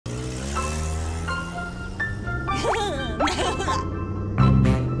When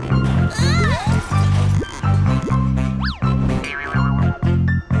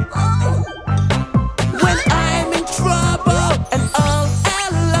I'm in trouble and all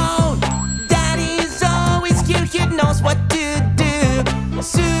alone, Daddy's always here, he knows what to do.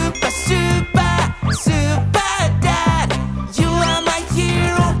 Super, super, super dad, you are my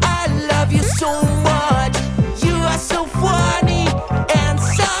hero, I love you so much. You are so funny and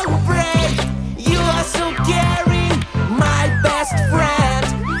so brave. You are so caring, my best friend.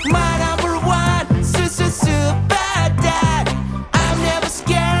 My number one, super dad. I'm never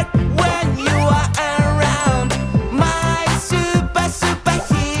scared when you are around. My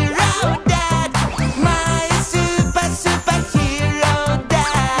superhero dad. My superhero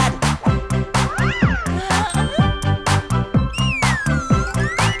dad.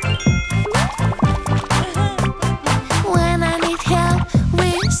 When I need help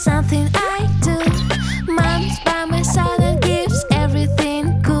with something I do, Mom's by my side and gives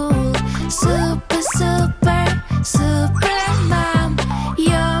everything cool. Super, super, super mom,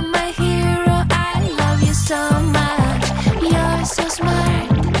 you're my hero, I love you so much. You're so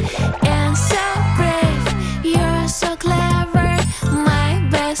smart and so brave, you're so clever, my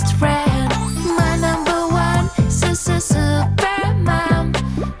best friend. My number one, super mom,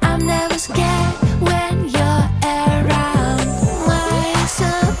 I'm never scared when you're around. My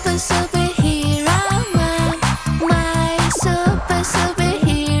superhero mom, my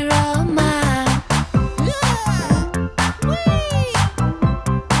superhero mom.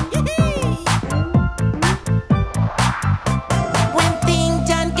 When things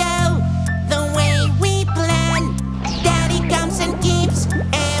don't go the way we plan, Daddy comes and keeps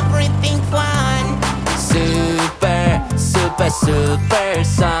everything fun. Super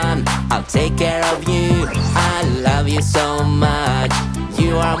son, I'll take care of you. I love you so much.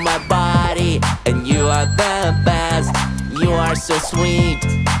 You are my body and you are the best. You are so sweet,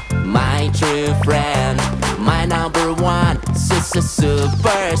 my true friend. My number one,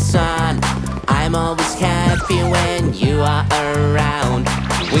 super son. I'm always happy when you are around.